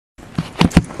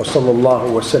وصلى الله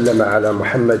وسلم على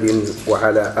محمد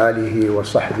وعلى آله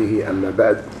وصحبه أما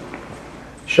بعد.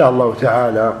 Inshallah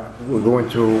ta'ala, we're going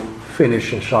to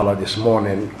finish inshallah this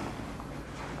morning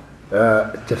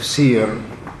Tafseer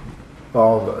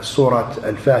of Soorah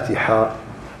Al-Faatihah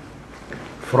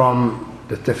from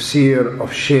the Tafseer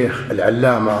of Sheikh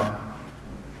al-Allama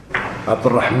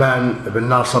Abdul Rahman ibn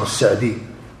Nasr al-Sa'di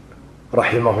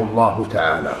rahimahullah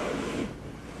ta'ala.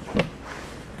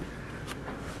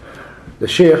 The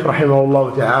Shaykh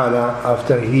rahimahullah ta'ala,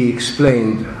 after he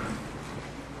explained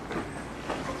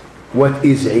what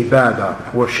is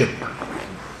ibadah, worship,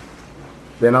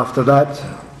 then after that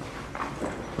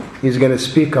he's going to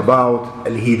speak about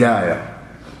al-hidayah,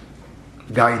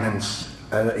 guidance,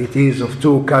 and it is of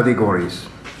two categories.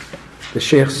 The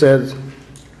Shaykh says,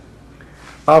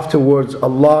 afterwards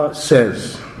Allah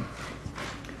says,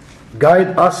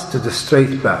 guide us to the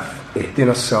straight path,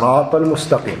 اهدنا الصراط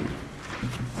المستقيم.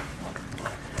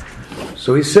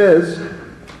 So he says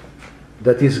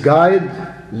that his guide,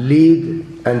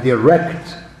 lead and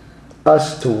direct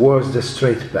us towards the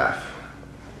straight path,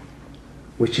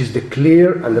 which is the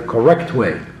clear and the correct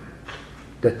way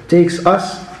that takes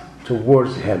us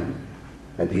towards him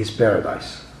and his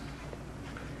paradise.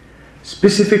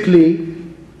 Specifically,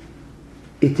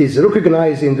 it is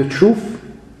recognizing the truth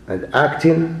and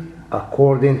acting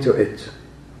according to it.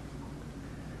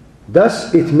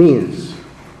 Thus it means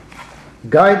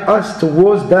guide us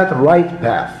towards that right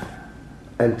path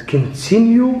and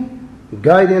continue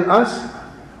guiding us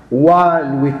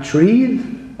while we tread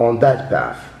on that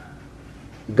path.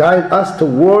 Guide us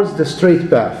towards the straight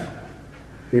path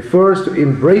refers to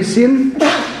embracing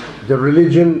the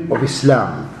religion of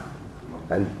Islam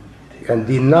and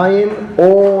denying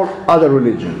all other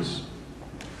religions,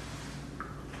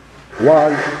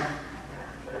 while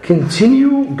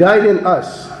continue guiding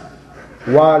us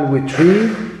while we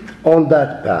tread on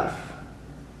that path.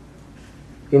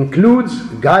 Includes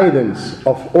guidance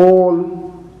of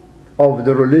all of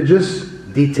the religious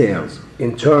details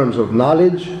in terms of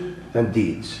knowledge and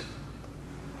deeds.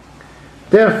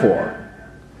 Therefore,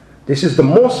 this is the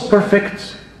most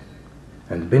perfect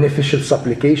and beneficial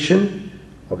supplication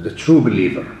of the true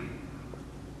believer.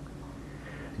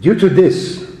 Due to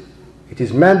this, it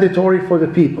is mandatory for the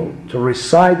people to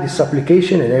recite this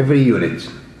supplication in every unit.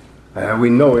 We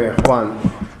know,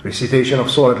 Ikhwan, recitation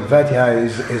of Surah Al-Faatihah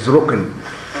is rukn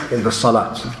in the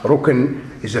salat.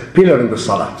 Rukn is a pillar in the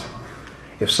salat.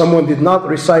 If someone did not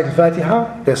recite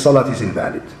Al-Faatihah, their salat is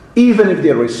invalid. Even if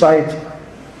they recite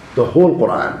the whole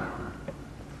Quran.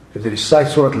 If they recite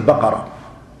Surah Al-Baqarah,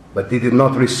 but they did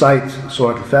not recite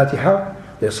Surah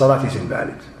Al-Faatihah, their salat is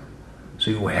invalid.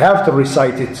 So you have to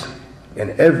recite it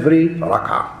in every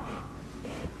rak'ah.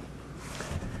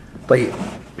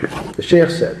 طيب. The Shaykh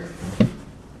said,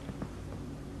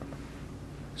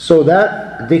 so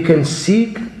that they can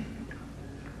seek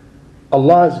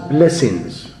Allah's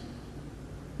blessings,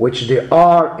 which they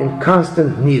are in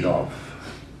constant need of.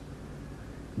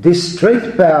 This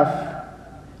straight path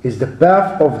is the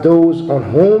path of those on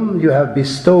whom you have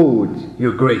bestowed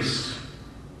your grace,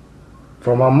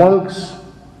 from amongst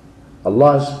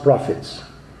Allah's prophets,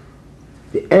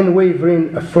 the unwavering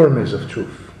affirmers of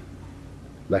truth,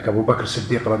 like Abu Bakr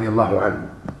Siddiq radiallahu anhu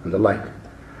and the like,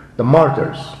 the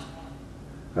martyrs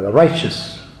and the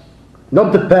righteous,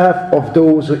 not the path of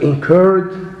those who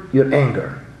incurred your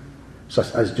anger,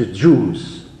 such as the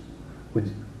Jews,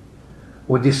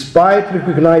 who despite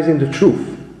recognizing the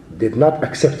truth, did not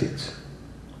accept it,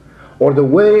 or the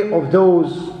way of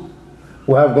those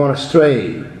who have gone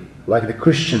astray, like the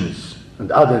Christians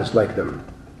and others like them,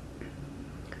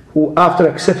 who after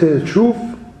accepting the truth,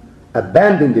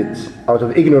 abandoned it out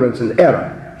of ignorance and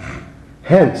error.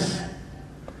 Hence,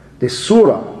 this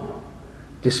surah,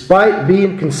 despite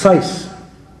being concise,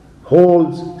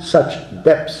 holds such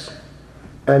depths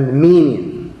and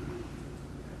meaning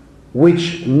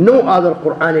which no other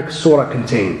Quranic surah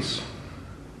contains.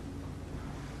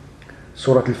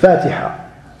 Surah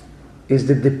Al-Faatihah is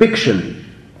the depiction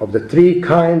of the three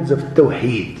kinds of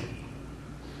Tawheed.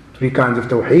 Three kinds of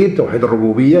Tawheed: Tawheed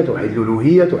al-Rububiyyah, Tawheed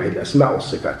al-Uluhiyyah, Tawheed al-Asma'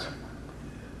 wal-Sifat.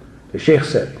 The Shaykh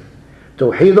said,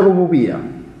 Tawheed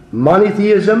al-Rububiyyah,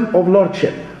 monotheism of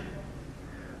lordship.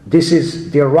 This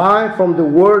is derived from the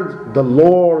word, the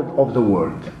Lord of the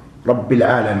world, Rabbil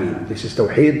Alameen. This is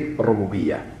Tawheed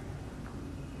al-Rububiyyah.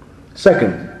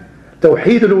 Second,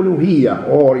 Tawheed al-Uluhiyyah,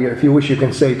 or if you wish you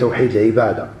can say Tawheed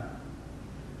al-Ibadah.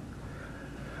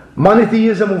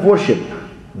 Monotheism of worship,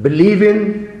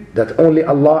 believing that only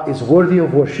Allah is worthy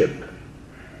of worship.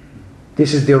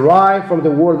 This is derived from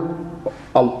the word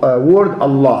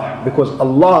Allah, because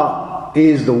Allah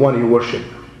is the one you worship,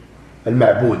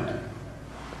 al-Ma'bud.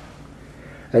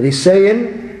 And he's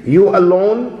saying, you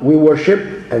alone we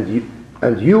worship,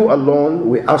 and you alone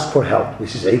we ask for help.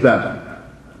 This is ibadah.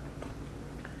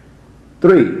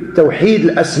 3. Tawheed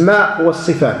al-asma'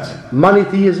 wal-sifat.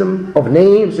 Monotheism of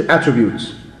names and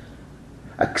attributes.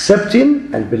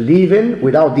 Accepting and believing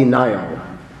without denial.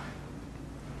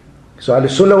 So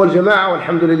Ahl-Sunnah wal-Jama'ah,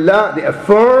 alhamdulillah, they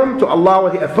affirm to Allah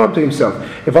what He affirmed to Himself.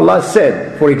 If Allah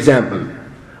said, for example,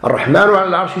 Ar-Rahmanu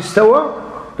al-Arsh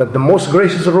istawa, that the most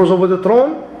gracious rose over the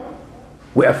throne,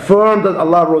 we affirm that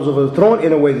Allah rose over the throne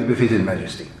in a way that befits His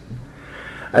majesty.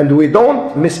 And we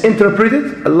don't misinterpret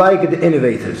it like the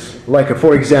innovators. Like,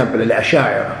 for example,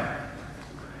 Al-Ash'ari.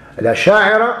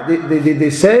 Al-Ash'ari, they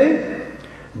say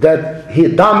that He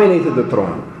dominated the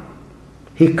throne.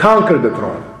 He conquered the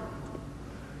throne.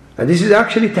 And this is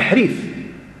actually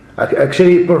tahrif,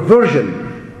 actually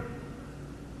perversion,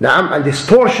 and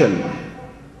distortion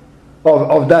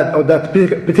of that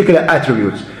particular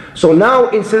attributes. So now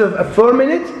instead of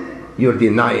affirming it, you're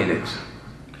denying it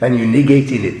and you're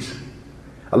negating it.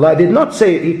 Allah did not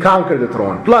say He conquered the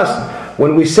throne. Plus,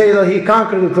 when we say that He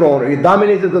conquered the throne, or He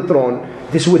dominated the throne,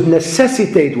 this would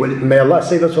necessitate, well, may Allah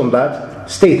save us from that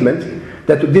statement,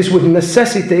 that this would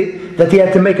necessitate that He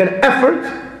had to make an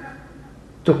effort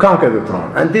to conquer the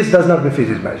throne. And this does not befit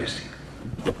His majesty.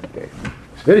 Okay.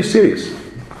 It's very serious.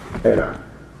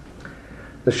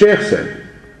 The Shaykh said,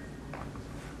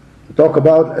 talk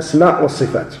about asma' wa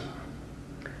sifat.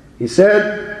 He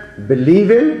said,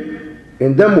 believing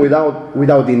in them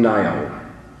without denial,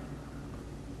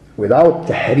 without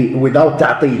tahreef, without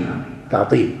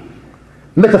ta'til.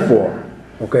 Metaphor.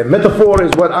 Okay, metaphor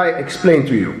is what I explained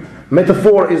to you.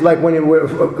 Metaphor is like when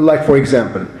like for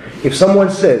example, if someone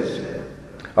says,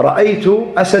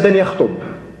 رأيت أسدا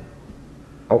يخطب.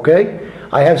 Okay,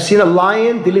 I have seen a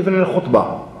lion delivering a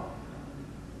khutbah.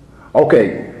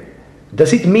 Okay,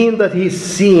 does it mean that he's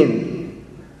seen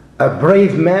a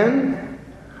brave man,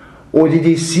 or did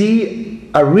he see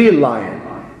a real lion?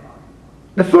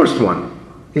 The first one,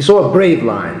 he saw a brave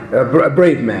lion, a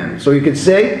brave man. So you can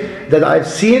say that I've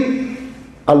seen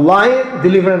a lion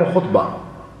delivering a khutbah.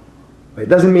 It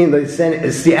doesn't mean that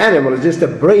it's the animal, it's just a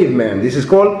brave man. This is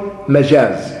called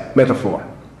majaz, metaphor.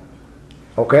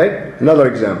 Okay? Another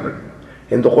example.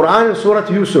 In the Quran, in Surah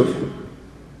Yusuf,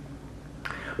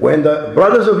 when the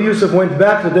brothers of Yusuf went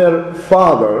back to their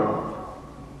father,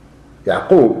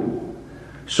 Yaqub,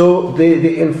 so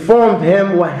they informed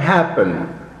him what happened.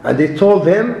 And they told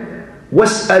him,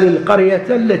 وَاسْأَلِ الْقَرْيَةَ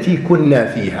الَّتِي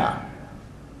كُنَّا فِيهَا.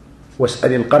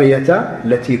 وَاسْأَلِ الْقَرْيَةَ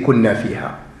الَّتِي كُنَّا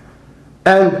فِيهَا.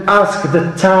 And ask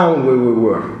the town where we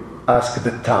were. Ask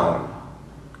the town.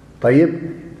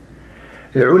 طيب.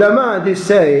 The ulama, they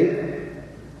say,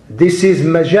 this is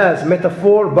majaz,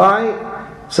 metaphor by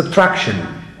subtraction.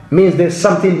 Means there's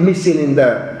something missing in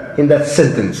that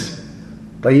sentence.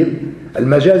 طيب.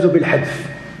 Al-majazu bil-hadf.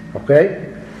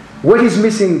 Okay? What is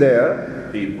missing there?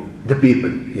 People. The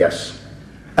people, yes.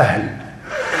 Ahl.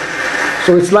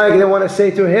 So it's like they want to say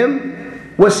to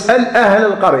him, وَاسْأَلْ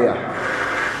أَهْلَ الْقَرْيَةِ.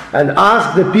 And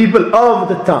ask the people of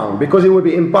the town, because it would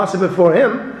be impossible for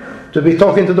him to be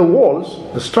talking to the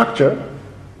walls, the structure.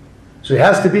 So it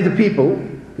has to be the people.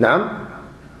 Now,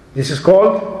 this is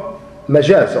called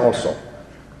majaz also.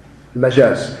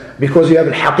 Majaz. Because you have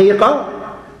al-haqiqa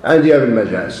and you have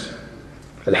al-majaz.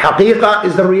 Al-haqiqa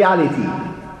is the reality.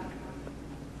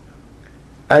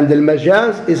 And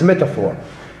al-majaz is metaphor.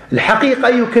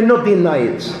 Al-haqiqa, you cannot deny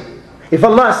it. If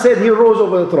Allah said He rose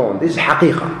over the throne, this is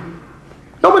haqiqa.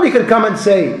 Nobody can come and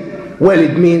say, well,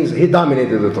 it means He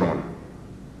dominated the throne.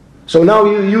 So now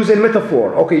you use a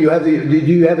metaphor. Okay, do you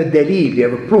have a dalil? Do you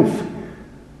have a proof?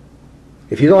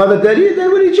 If you don't have a dalil,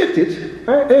 then we reject it.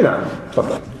 نعم.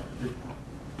 تفضل.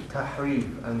 تحريف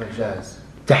المجاز.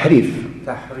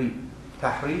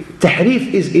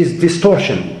 Tahrif is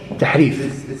distortion. Tahrif.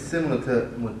 It's similar to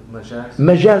majaz.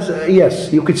 Majaz,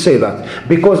 yes, you could say that.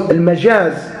 Because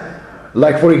al-majaz,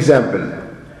 like for example,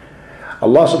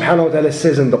 Allah subhanahu wa ta'ala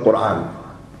says in the Quran,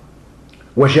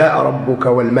 وَجَاءَ رَبُّكَ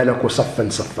وَالْمَلَكُ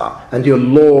صَفًّا صَفًّا. And your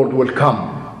Lord will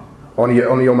come on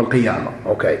Yawm al-Qiyamah.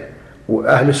 Okay.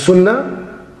 Ahl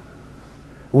Sunnah,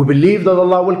 we believe that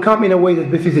Allah will come in a way that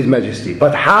befits His majesty.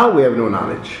 But how? We have no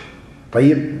knowledge.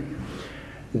 طيب.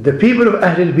 The people of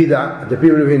Ahl al-Bid'ah, the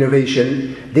people of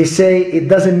innovation, they say it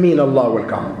doesn't mean Allah will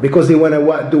come. Because they want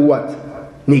to do what?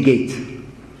 Negate.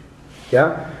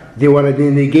 Yeah? They want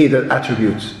to negate the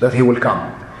attributes that He will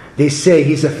come. They say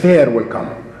His affair will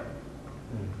come.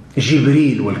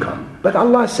 Jibreel will come. But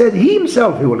Allah said He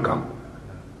Himself He will come.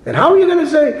 And how are you going to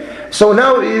say? So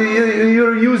now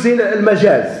you're using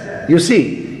al-majaz. You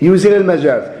see, using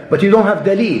al-majaz. But you don't have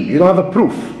dalil. You don't have a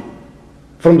proof.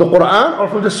 From the Quran or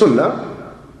from the Sunnah.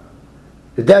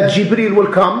 that Jibreel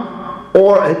will come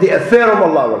or the affair of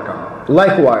Allah will come.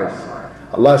 Likewise,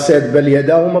 Allah said, بَلْ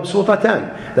يَدَاهُ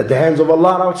مَبْسُوطَتَانِ, that the hands of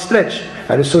Allah are outstretched.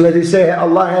 And as soon as they say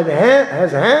Allah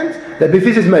has hands, that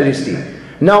befits His majesty.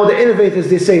 Now the innovators,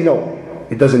 they say no,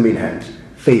 it doesn't mean hands.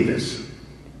 Favors.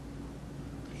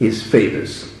 His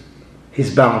favors.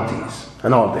 His bounties.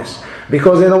 And all this.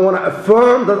 Because they don't want to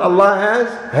affirm that Allah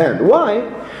has hand. Why?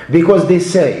 Because they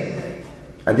say,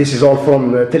 and this is all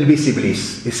from Talbis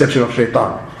Iblis, deception of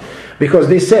shaitan. Because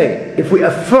they say, if we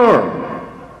affirm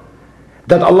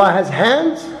that Allah has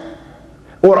hands,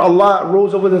 or Allah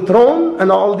rose over the throne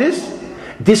and all this,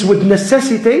 this would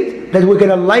necessitate that we're going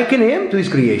to liken Him to His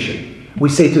creation. We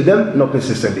say to them, not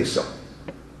necessarily so.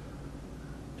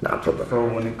 So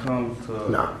when it comes to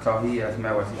Tawheed as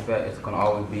Asma wa Sifat, it's going to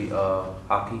always be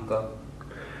Haqiqah?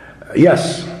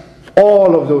 Yes.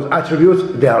 All of those attributes,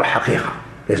 they are Haqiqah.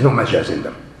 There's no majaz in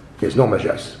them. There's no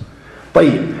majaz.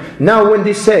 طيب. Now when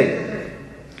they say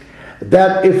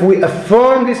that if we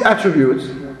affirm these attributes,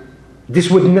 this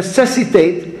would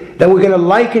necessitate that we're going to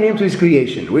liken Him to His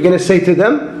creation. We're going to say to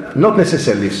them, not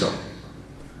necessarily so.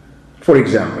 For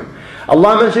example,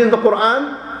 Allah mentioned in the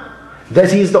Quran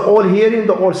that He is the all-hearing,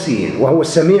 the all-seeing. وَهُوَ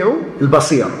السَّمِيعُ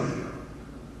الْبَصِيرُ.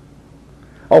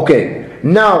 Okay,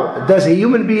 now, does a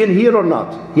human being hear or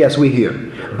not? Yes, we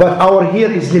hear. But our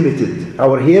hearing is limited.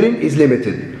 Our hearing is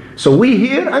limited. So we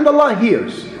hear and Allah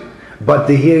hears. But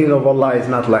the hearing of Allah is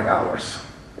not like ours.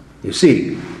 You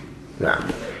see? Now,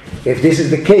 if this is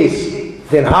the case,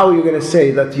 then how are you going to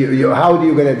say that how are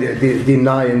you going to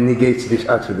deny and negate this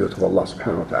attribute of Allah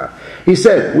subhanahu wa ta'ala? He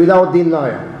said, without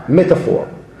denial, metaphor,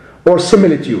 or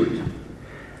similitude,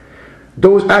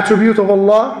 those attributes of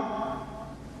Allah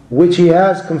which He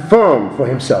has confirmed for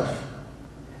Himself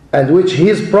and which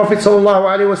His Prophet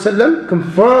ﷺ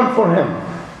confirmed for Him.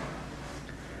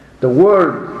 The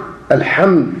word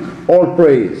Alhamd, all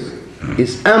praise,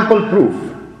 is ample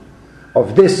proof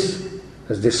of this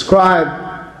as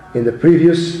described in the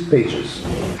previous pages.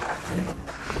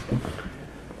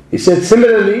 He said,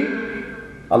 similarly,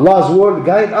 Allah's word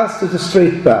guides us to the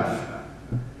straight path,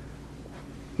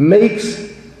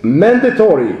 makes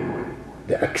mandatory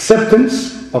the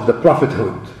acceptance of the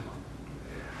prophethood.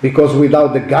 Because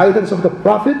without the guidance of the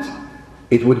Prophet,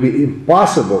 it would be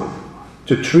impossible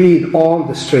to tread on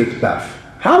the straight path.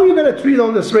 How are you going to tread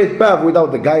on the straight path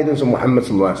without the guidance of Muhammad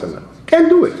sallallahu alaihi wasallam? Can't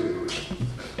do it.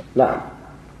 Now,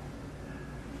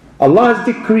 Allah's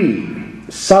decree,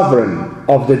 sovereign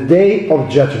of the day of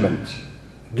judgment,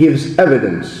 gives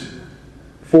evidence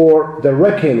for the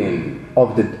reckoning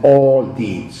of all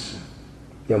deeds.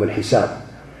 Yawm al-Hisab.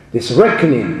 This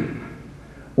reckoning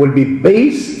will be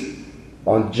based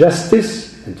on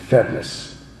justice and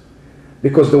fairness.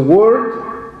 Because the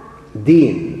word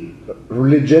deen,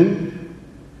 religion,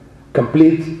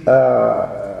 complete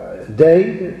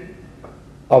day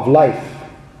of life,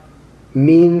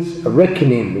 means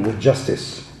reckoning with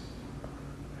justice.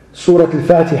 Surah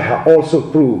Al-Faatihah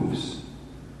also proves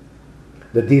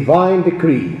the divine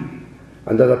decree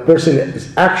and that a person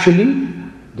is actually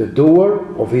the doer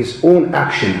of his own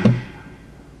action.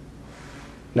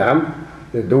 Naam,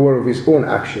 the doer of his own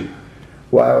action.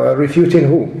 Refuting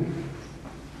who?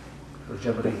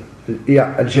 Al-Jabriyyah.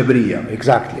 Yeah, al-Majariyyah,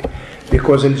 exactly.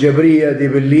 Because al-Jabriyyah, they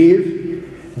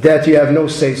believe that you have no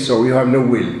say-so, you have no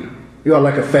will. You are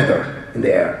like a feather in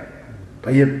the air.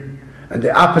 And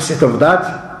the opposite of that,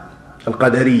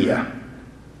 al-Qadariyyah.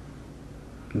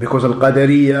 Because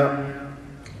al-Qadariyyah,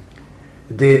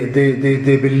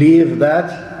 they believe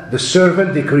that the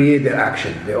servant, they create their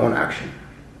action, their own action.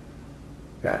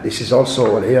 Yeah, this is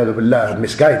also al-Iyadu billah,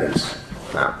 misguidance.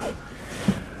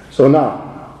 So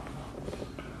now,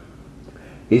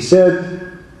 he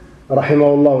said,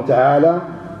 rahimahullah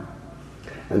ta'ala,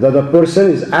 and that a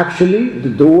person is actually the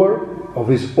doer of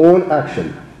his own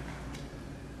action.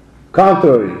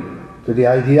 Contrary to the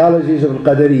ideologies of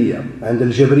al-Qadariyyah and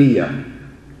al-Jabriyyah,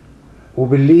 who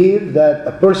believe that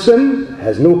a person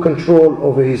has no control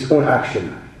over his own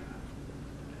action.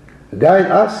 Guide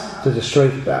us to the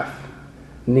straight path.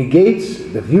 Negates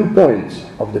the viewpoint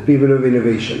of the people of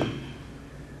innovation.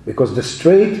 Because the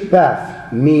straight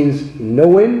path means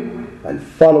knowing and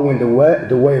following the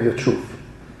way of the truth.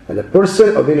 And the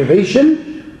person of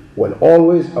innovation will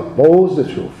always oppose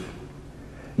the truth.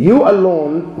 You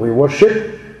alone we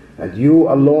worship, and you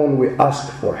alone we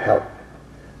ask for help.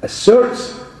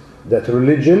 Asserts that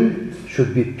religion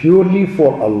should be purely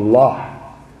for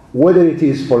Allah, whether it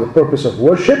is for the purpose of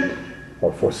worship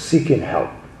or for seeking help.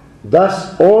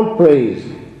 Thus all praise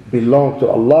belongs to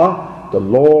Allah, the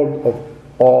Lord of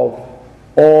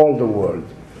all the world.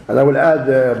 And I will add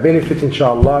the benefit,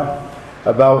 inshallah,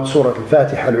 about Surah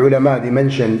Al-Faatihah, al-ulama, they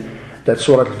mention that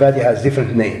Surah Al-Faatihah has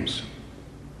different names.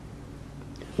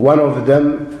 One of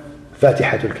them,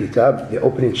 Fatihatul Kitab, the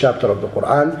opening chapter of the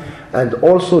Quran, and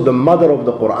also the mother of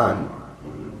the Quran,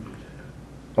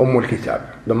 Kitab,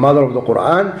 the mother of the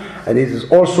Quran, and it is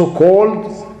also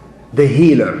called the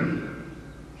healer.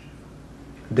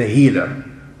 The healer.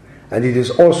 And it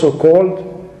is also called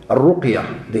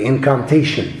Al-Ruqyah, the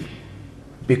incantation.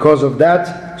 Because of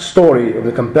that story of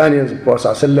the companions of the Prophet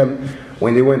ﷺ,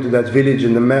 when they went to that village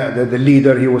and the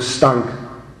leader, he was stung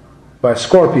by a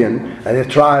scorpion, and they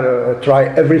tried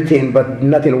everything, but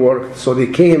nothing worked. So they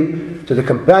came to the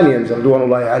companions,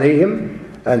 Ridwanullahi alayhim,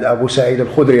 and Abu Sa'eed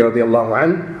Al-Khudri radiallahu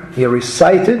anhu. He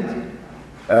recited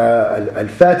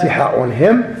Al-Fatiha on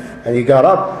him, and he got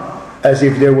up as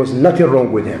if there was nothing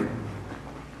wrong with him.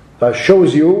 That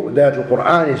shows you that the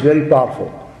Quran is very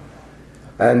powerful.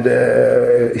 And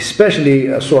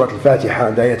especially Surah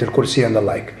Al-Fatiha, Ayat Al-Kursi and the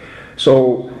like.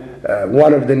 So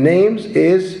one of the names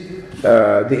is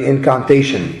the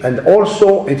incantation. And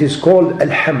also it is called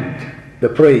Al-Hamd, the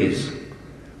praise.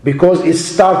 Because it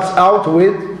starts out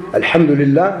with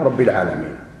Alhamdulillah Rabbil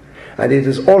Alameen. And it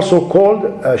is also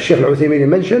called, Shaykh Al-Uthaymeen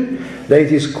mentioned, that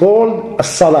it is called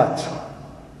As-Salat,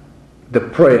 the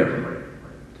prayer.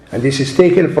 And this is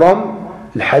taken from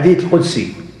Al-Hadith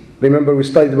Qudsi. Remember we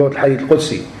studied about Al-Hadith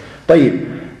Qudsi.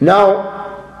 طيب. Now,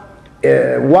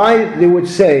 why they would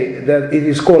say that it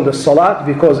is called As-Salat?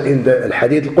 Because in the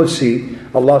Al-Hadith Qudsi,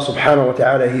 Allah subhanahu wa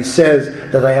ta'ala, He says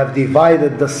that I have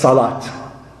divided the Salat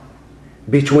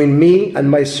between me and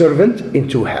my servant in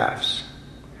two halves.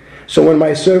 So when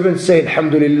my servant say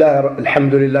Alhamdulillah,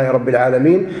 Alhamdulillah Rabbil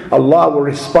Alameen, Allah will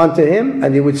respond to him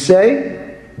and He would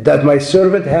say that my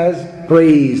servant has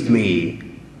praised me.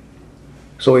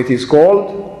 So it is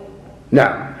called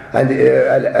and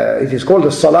it is called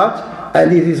the Salat,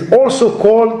 and it is also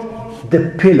called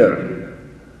the pillar.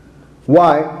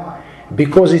 Why?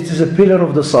 Because it is a pillar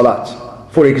of the Salat.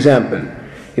 For example,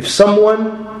 if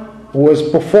someone was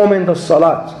performing the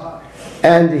Salat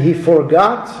and he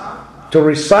forgot to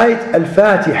recite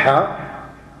Al-Fatiha,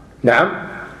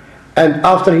 and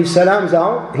after he salams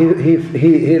out, he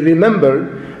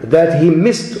remembered that he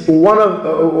missed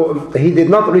he did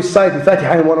not recite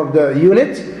Al-Fatiha in one of the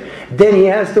units, then he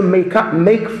has to make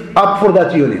up for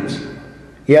that unit.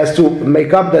 He has to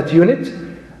make up that unit,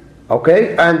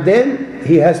 okay, and then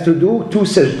he has to do two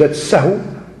sajda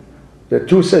sahu, the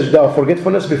two sajda of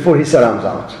forgetfulness before he salams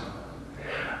out.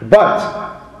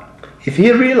 But if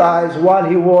he realized while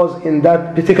he was in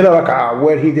that particular rak'ah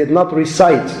where he did not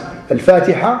recite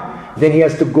Al-Fatiha, then he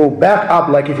has to go back up,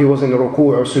 like if he was in ruku'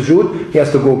 or sujood, he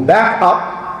has to go back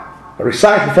up,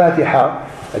 recite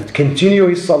Al-Fatiha, and continue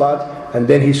his salat, and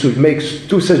then he should make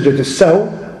two sajdat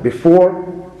as-sahu before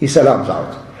he salams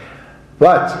out.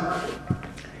 But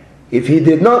if he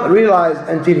did not realize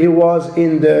until he was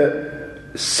in the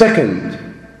second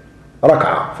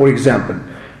rak'ah, for example,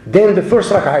 then the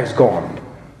first rak'ah is gone.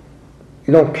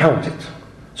 You don't count it.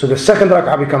 So the second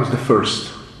rak'ah becomes the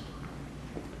first.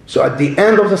 So at the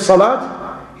end of the salat,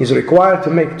 he's required to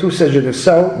make two sajdat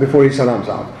as-sahu before he salams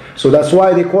out. So that's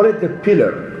why they call it the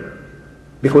pillar.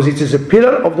 Because it is a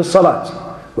pillar of the salat.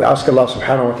 We ask Allah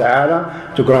subhanahu wa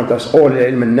ta'ala to grant us all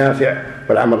al-ilm al-nafi'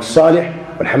 wal-amal al-salih.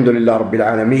 Walhamdulillah Rabbil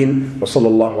Alameen. Wa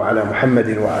sallallahu ala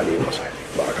Muhammadin wa alihi wa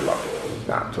sahbihi. Barakallahu.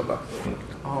 Na'am, tullah.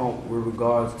 With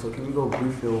regards to, can we go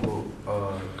briefly over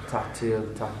Tafseer,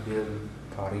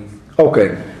 Tarif?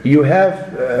 Okay. You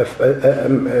have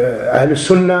Ahl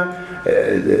Sunnah,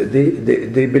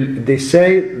 they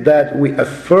say that we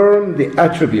affirm the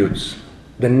attributes,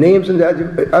 the names and the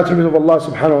attributes of Allah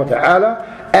subhanahu wa ta'ala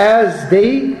as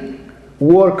they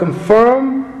were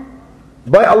confirmed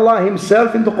by Allah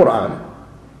Himself in the Quran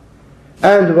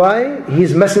and by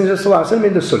His Messenger sallallahu alaihi wasallam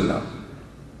in the Sunnah.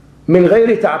 من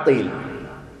غير تعطيل.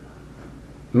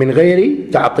 من غير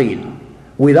تعطيل.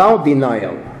 Without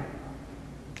denial.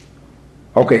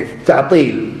 Okay,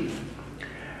 ta'til.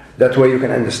 That way you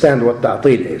can understand what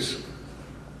ta'til is.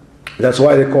 That's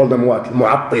why they call them what?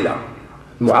 Mu'attila.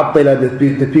 Mu'attila,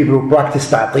 the people who practice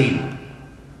ta'til.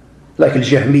 Like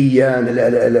al-Jahmiyyah and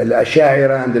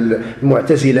al-Ash'ira and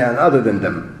al-Mu'tazila and other than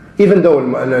them. Even though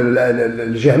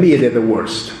al-Jahmiyyah, they're the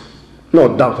worst. No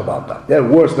doubt about that. They're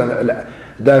worse than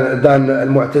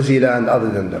al-Mu'tazila and other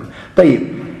than them.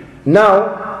 طيب.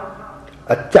 Now,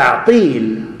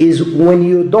 التعطيل is when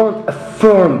you don't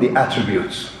affirm the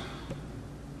attributes.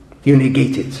 You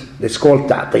negate it. It's called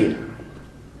تعطيل.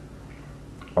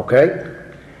 Okay?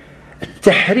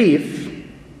 التحريف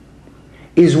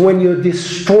is when you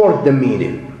distort the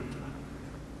meaning.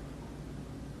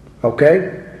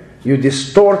 Okay? You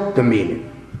distort the meaning.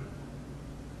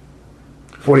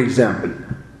 For example,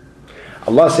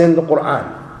 Allah said in the Quran,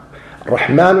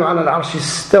 Rahmanu ala al-arsh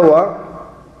istawa,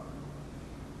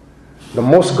 the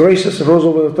most gracious rose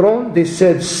over the throne, they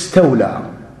said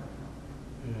stawla.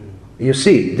 You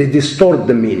see, they distort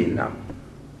the meaning now.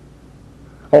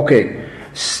 Okay,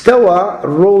 stawa,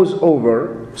 rose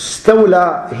over,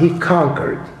 stawla, he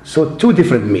conquered. So two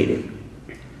different meanings.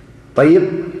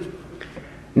 طيب.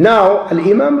 Now,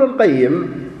 Al-Imam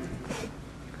Al-Qayyim,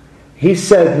 he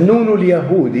said, نون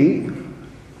اليهودي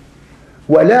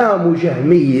ولام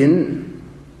جهمي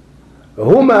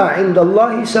هما عند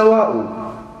الله سواء.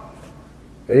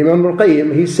 Imam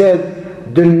Al-Qayyim, he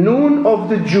said, the noon of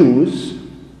the Jews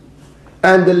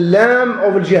and the lamb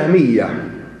of Al-Jahmiyyah,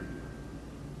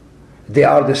 they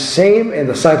are the same in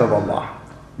the sight of Allah.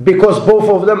 Because both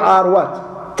of them are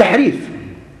what? Tahrif.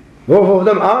 Both of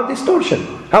them are distortion.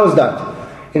 How is that?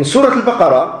 In Surah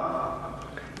Al-Baqarah,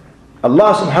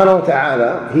 Allah subhanahu wa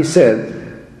ta'ala, he said,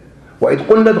 وَإِذْ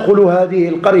قُلْنَا ادْخُلُوا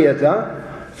هَذِهِ الْقَرْيَةَ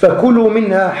فَكُلُوا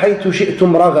مِنْهَا حَيْثُ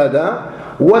شِئْتُمْ رَغَدًا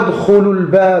وَادْخُلُوا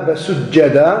الْبَابَ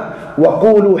سُجَّدًا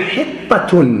وَقُولُوا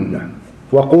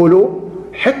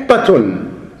حِطَّةٌ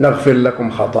نَغْفِرْ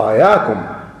لَكُمْ خَطَايَاكُمْ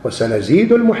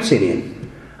وَسَنَزِيدُ الْمُحْسِنِينَ.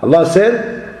 Allah said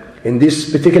in this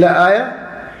particular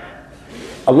ayah,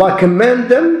 Allah commanded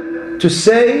them to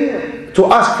say, to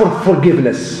ask for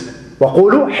forgiveness.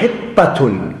 وَقُولُوا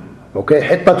حِطَّةٌ. Okay,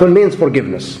 حِطَّةٌ means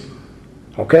forgiveness.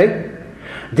 Okay?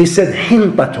 They said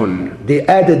حِنْطَةٌ. They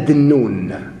added the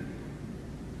noon.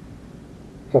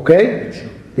 Okay?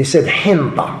 They said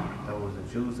حِنْطَة. That was the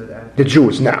Jews that added. The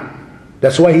Jews, now.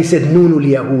 That's why he said نون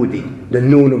اليهودي, the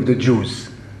noon of the Jews.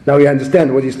 Now you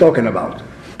understand what he's talking about.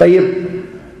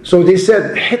 طيب. So they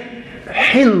said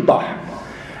حِنْطَة.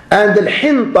 And the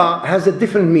حِنْطَة has a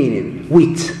different meaning.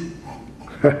 Wheat.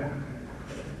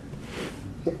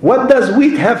 What does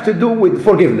wheat have to do with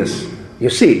forgiveness? You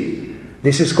see,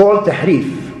 this is called tahrif.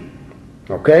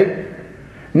 Okay?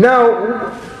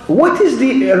 Now, what is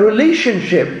the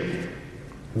relationship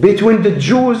between the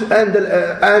Jews and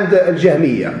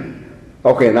Al-Jahmiyyah?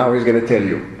 Okay, now he's going to tell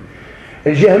you.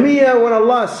 Al-Jahmiyyah, when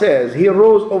Allah says he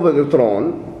rose over the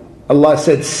throne, Allah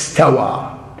said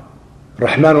stawa.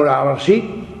 Rahmanul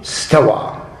Arshi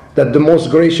stawa. That the most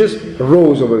gracious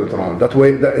rose over the throne. That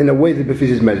way, in a way that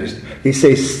befits His Majesty. He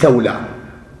says stawla.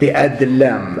 They add the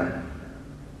lam.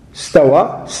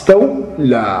 Stawa,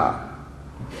 stawla.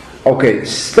 Okay,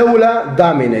 stawla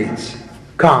dominates,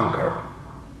 conquer.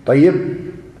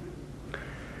 طيب.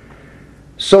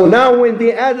 So now when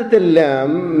they added the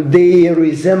lam, they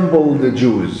resemble the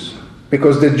Jews.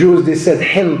 Because the Jews, they said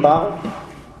hinta,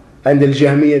 and the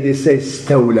Jahmiyyah, they say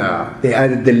stawla. They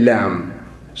added the lam.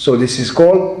 So this is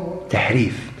called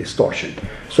tahrif, distortion.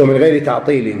 So من غير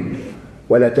تعطيل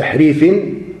ولا تحريف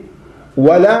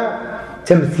ولا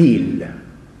تمثيل.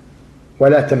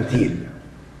 ولا تمثيل.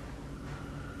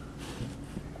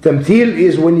 Tamthil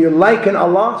is when you liken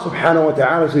Allah subhanahu wa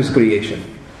ta'ala to His creation.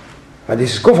 And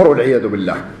this is kufr wal-'iyadu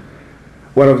billah.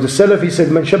 One of the Salaf, he said,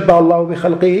 من شبه الله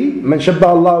بخلقه من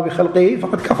شبه الله بخلقه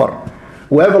فقد كفر.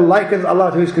 Whoever likens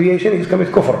Allah to His creation, he's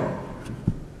committed kufr.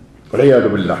 wal-'iyadu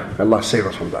billah. Allah save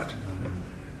us from that.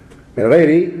 من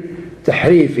غير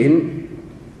تحريف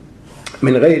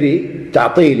من غير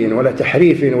تعطيل ولا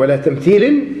تحريف ولا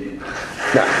تمثيل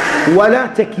لا ولا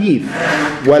تكييف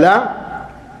ولا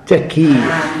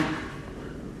تكييف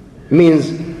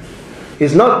means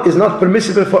it's not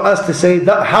permissible for us to say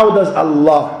that how does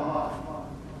Allah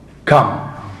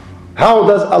come, how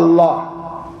does Allah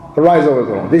rise over the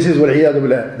throne. This is wal-'iyadu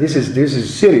billah. This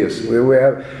is serious. We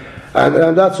have,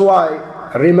 and that's why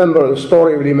I remember the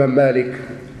story of Imam Malik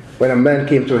when a man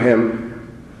came to him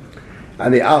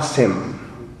and they asked him,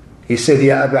 he said,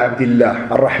 Ya Aboo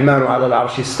Abdullaah, al-Rahmanu ala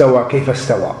al-arshi istawa, kayfa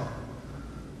istawa?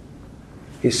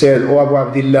 He said, O Aboo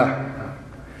Abdullaah,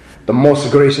 the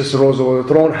most gracious rose over the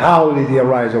throne, how did he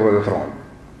rise over the throne?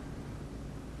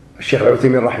 Shaykh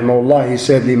Al-Uthaymin rahimahullah, he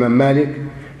said, Imam Malik,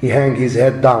 he hung his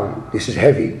head down. This is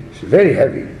heavy. It's very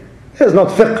heavy. This is not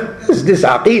fiqh. This is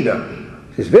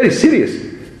aqidah. This is very serious.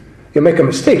 You make a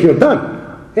mistake, you're done.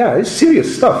 Yeah, it's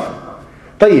serious stuff.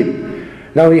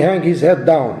 طيب. Now he hung his head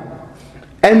down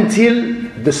until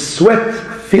the sweat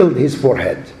filled his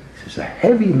forehead. This is a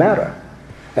heavy matter.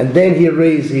 And then he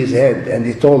raised his head and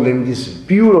he told him this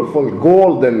beautiful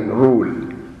golden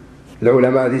rule. The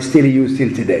ulama, they still use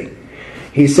till today.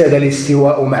 He said,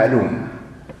 al-istiwa'u ma'loom.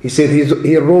 He said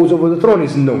he rose over the throne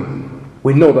is known.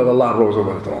 We know that Allah rose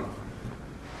over the throne.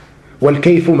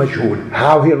 Wal-kayfu majhul.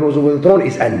 How he rose over the throne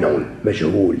is unknown.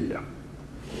 Majhul.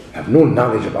 I have no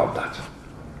knowledge about that.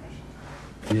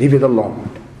 Leave it alone.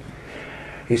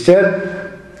 He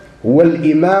said,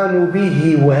 وَالْإِيمَانُ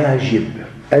بِهِ وَاجِبٌ.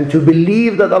 and to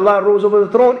believe that Allah rose over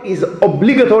the throne is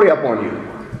obligatory upon you.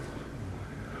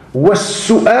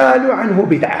 وَالسُّؤَالُ عَنْهُ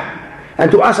بِدْعَةٌ. And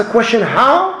to ask a question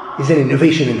how is an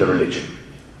innovation in the religion.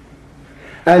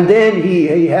 And then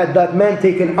he had that man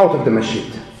taken out of the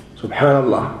masjid.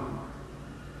 Subhanallah.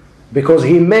 Because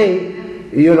he may,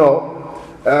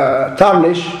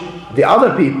 tarnish the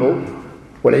other people.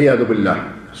 وَالْعِيَاذُ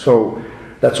بِاللَّهِ. So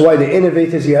that's why the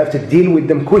innovators, you have to deal with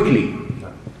them quickly.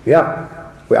 Yeah.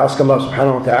 We ask Allah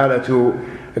subhanahu wa ta'ala to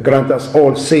grant us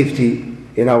all safety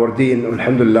in our deen.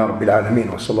 Alhamdulillah Rabbil Alameen.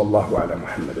 Wa sallallahu ala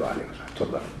Muhammad wa alihi wa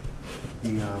sallam.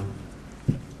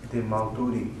 The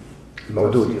Maududi.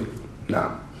 Maududi.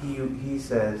 No. He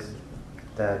says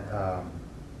that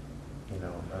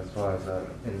as far as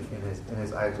in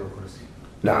his Ayatul Kursi.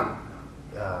 No.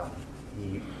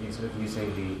 Instead of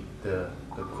using the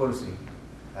Kursi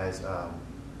as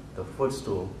the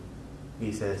footstool,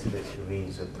 he says that it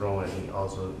means a throne, and he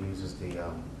also uses the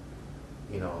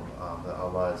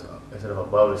Allah is, instead of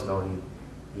above his throne,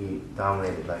 he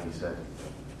dominated, like you said.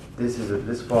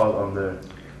 This falls under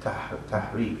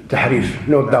tahrif. Tahrif,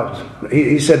 no doubt.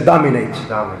 He said dominate.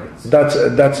 Dominates. That's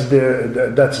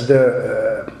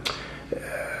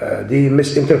the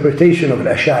misinterpretation of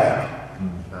al-Ash'ari.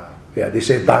 Yeah, they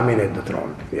say dominate the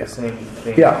throne. Yeah. Same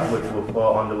thing. Yeah. Would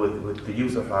fall under with the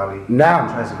use of Ali. Naam.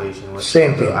 Translation. With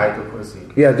Same thing. Ayatul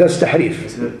Kursi. Yeah, that's tahrif.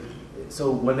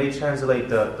 So when they translate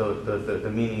the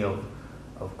meaning of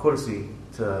kursi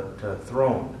to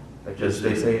throne, like just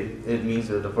they say it means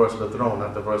the verse of the throne,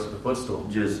 not the verse of the footstool.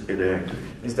 Just inactive.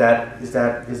 Is that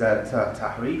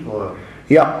tahrif or?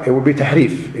 Yeah, it would be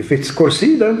tahrif. If it's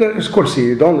kursi, then it's kursi.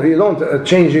 You don't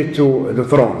change it to the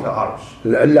throne. The arsh.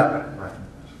 La. Right.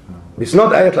 It's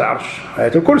not ayat al-arsh.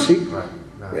 Ayat al-kursi. Right.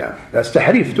 No. Yeah, that's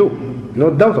tahrif too.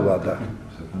 No doubt about that.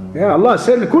 Yeah, Allah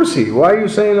said al-kursi. Why are you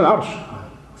saying al-arsh?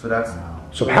 So that's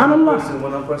Subhanallah.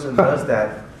 When a person does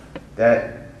that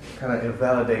kind of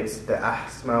invalidates the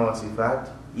asma wa sifat,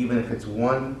 even if it's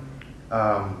one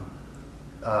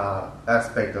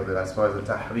aspect of it, as far as the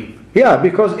tahrif. Yeah,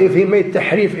 because if he made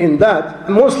tahrif in that,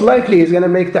 most likely he's going to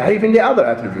make tahrif in the other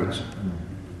attributes.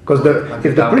 Because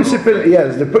if the principle,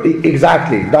 yes,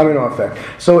 exactly, domino effect.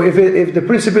 So if the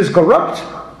principle is corrupt,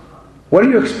 what do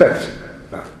you expect?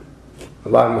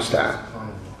 Allah al-Musta'an.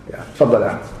 Yeah,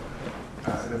 تفضل.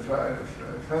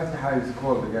 Fatiha is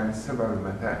called again Sab'a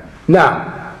al-Matani.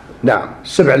 Now,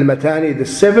 Sab'a al-Matani, the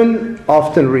 7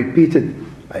 often repeated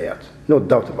ayat. No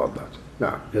doubt about that.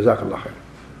 Now, Jazakallah khair.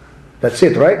 That's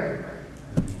it, right?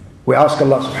 We ask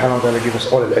Allah subhanahu wa ta'ala to give us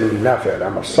all al-ilm al-nafi'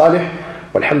 al-amal salih.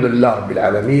 Walhamdulillah Rabbil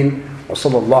Alameen. Wa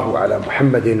sallallahu ala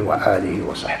Muhammadin wa alihi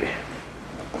wa sahbihi.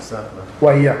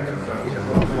 Wa iyyak.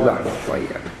 Wa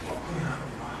iyyak.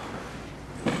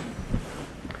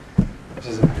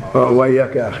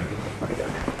 وإياك يا أخي.